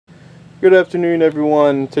Good afternoon,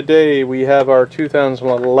 everyone. Today we have our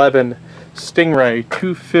 2011 Stingray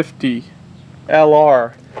 250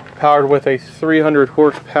 LR powered with a 300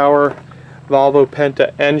 horsepower Volvo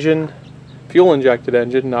Penta engine, fuel injected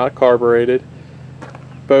engine, not carbureted.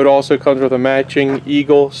 Boat also comes with a matching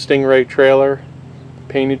Eagle Stingray trailer,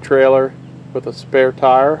 painted trailer with a spare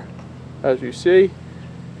tire, as you see.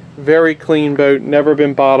 Very clean boat, never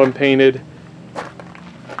been bottom painted.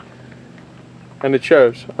 And it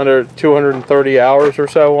shows under 230 hours or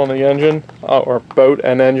so on the engine, or boat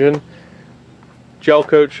and engine. Gel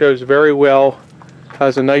coat shows very well,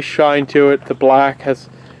 has a nice shine to it. The black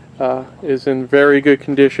is in very good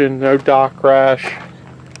condition, no dock rash.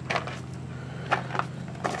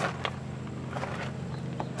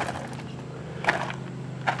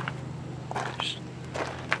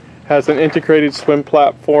 Has an integrated swim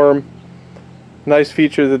platform. Nice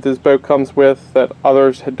feature that this boat comes with that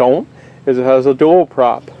others don't is it has a dual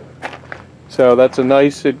prop. So that's a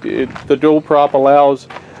nice, the dual prop allows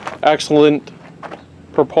excellent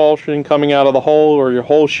propulsion coming out of the hull or your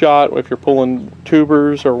hull shot if you're pulling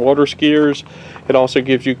tubers or water skiers. It also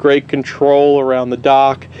gives you great control around the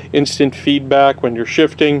dock, instant feedback when you're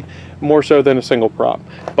shifting, more so than a single prop.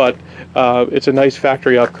 But it's a nice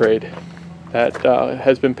factory upgrade that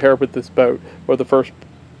has been paired with this boat, or the first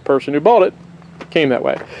person who bought it came that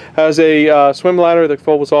way. Has a swim ladder that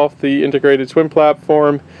folds off the integrated swim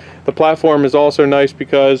platform. The platform is also nice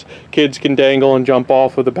because kids can dangle and jump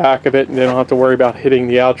off of the back of it, and they don't have to worry about hitting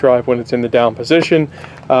the outdrive when it's in the down position.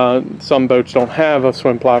 Some boats don't have a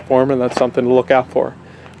swim platform, and that's something to look out for.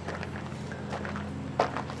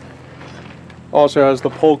 Also has the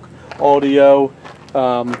Polk audio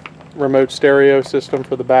remote stereo system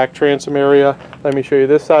for the back transom area. Let me show you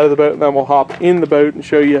this side of the boat, and then we'll hop in the boat and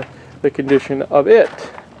show you the condition of it.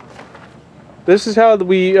 This is how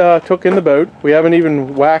we took in the boat. We haven't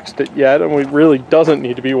even waxed it yet, and it really doesn't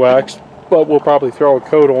need to be waxed, but we'll probably throw a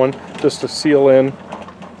coat on just to seal in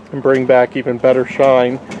and bring back even better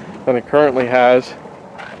shine than it currently has.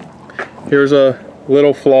 Here's a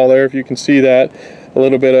little flaw there, if you can see that. A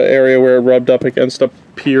little bit of area where it rubbed up against a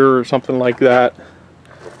pier or something like that.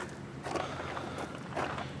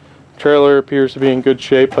 Trailer appears to be in good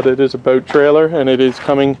shape, but it is a boat trailer and it is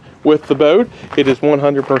coming with the boat. It is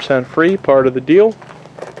 100% free, part of the deal,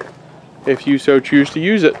 if you so choose to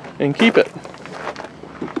use it and keep it.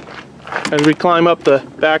 As we climb up the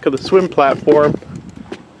back of the swim platform,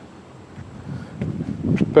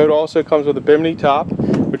 the boat also comes with a bimini top,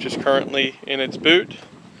 which is currently in its boot.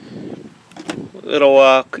 Little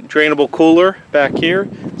drainable cooler back here,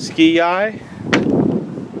 ski eye.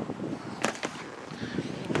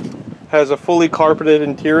 Has a fully carpeted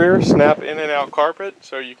interior, snap in and out carpet,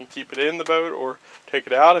 so you can keep it in the boat or take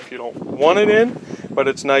it out if you don't want it in, but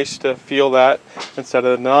it's nice to feel that instead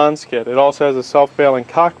of the non-skid. It also has a self-bailing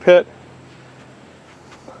cockpit.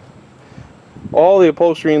 All the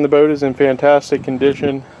upholstery in the boat is in fantastic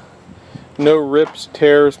condition. No rips,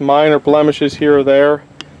 tears, minor blemishes here or there,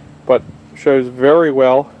 but shows very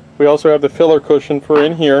well. We also have the filler cushion for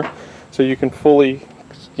in here, so you can fully,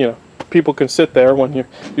 people can sit there when you're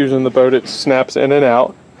using the boat. It snaps in and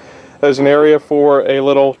out. There's an area for a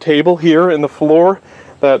little table here in the floor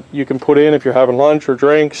that you can put in if you're having lunch or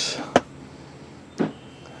drinks. You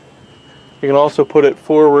can also put it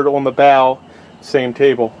forward on the bow, same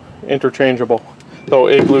table, interchangeable. Little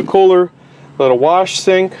igloo cooler, little wash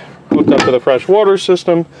sink, hooked up to the fresh water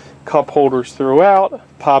system, cup holders throughout,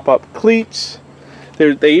 pop-up cleats.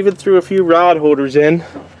 They even threw a few rod holders in,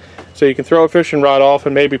 so you can throw a fishing rod off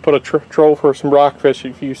and maybe put a troll for some rockfish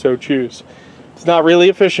if you so choose. It's not really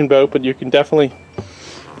a fishing boat, but you can definitely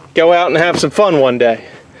go out and have some fun one day.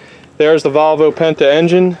 There's the Volvo Penta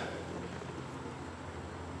engine.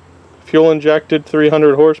 Fuel injected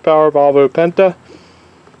 300 horsepower Volvo Penta.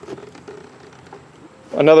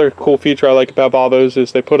 Another cool feature I like about Volvos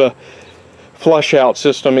is they put a flush out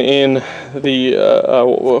system in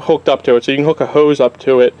the hooked up to it, so you can hook a hose up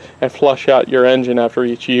to it and flush out your engine after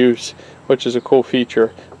each use, which is a cool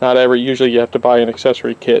feature. Usually you have to buy an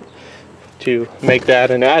accessory kit to make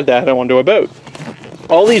that and add that onto a boat.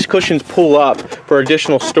 All these cushions pull up for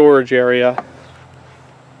additional storage area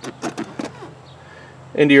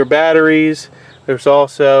into your batteries. There's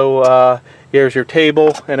also here's your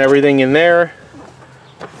table and everything in there.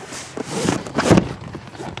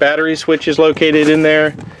 Battery switch is located in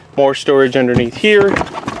there. More storage underneath here.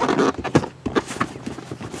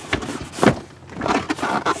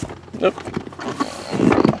 Oop.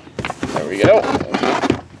 There we go.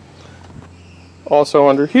 Also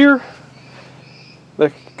under here,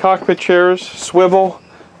 the cockpit chairs swivel,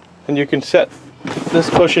 and you can set this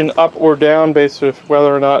cushion up or down based on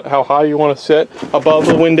whether or not how high you want to sit, above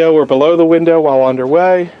the window or below the window while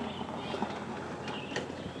underway.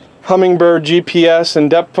 Hummingbird GPS and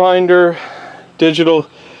depth finder, digital,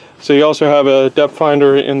 so you also have a depth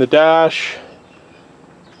finder in the dash.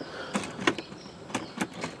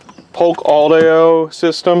 Polk audio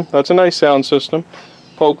system, that's a nice sound system.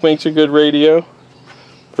 Polk makes a good radio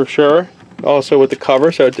for sure. Also with the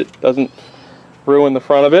cover so it doesn't ruin the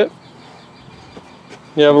front of it.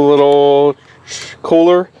 You have a little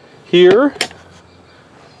cooler here.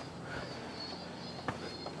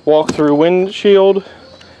 Walk through windshield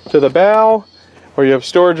to the bow, where you have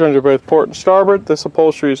storage under both port and starboard. This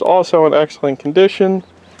upholstery is also in excellent condition.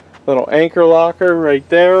 Little anchor locker right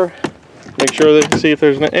there. Make sure that you see if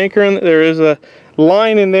there's an anchor in there. There is a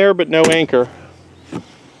line in there, but no anchor.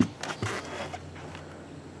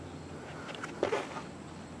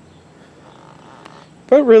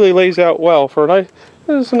 But really lays out well for a nice.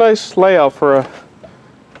 This is a nice layout for a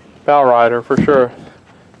bow rider for sure.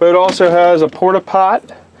 Boat also has a porta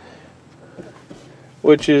pot,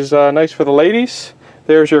 which is nice for the ladies.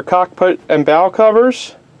 There's your cockpit and bow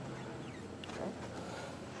covers.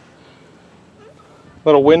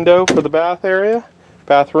 Little window for the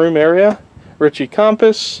bathroom area. Ritchie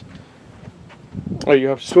compass. Oh, you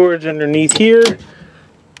have storage underneath here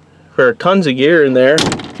for tons of gear in there.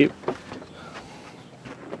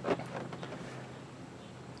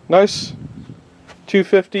 Nice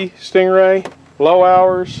 250 Stingray, low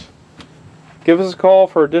hours. Give us a call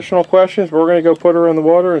for additional questions. We're going to go put her in the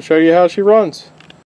water and show you how she runs.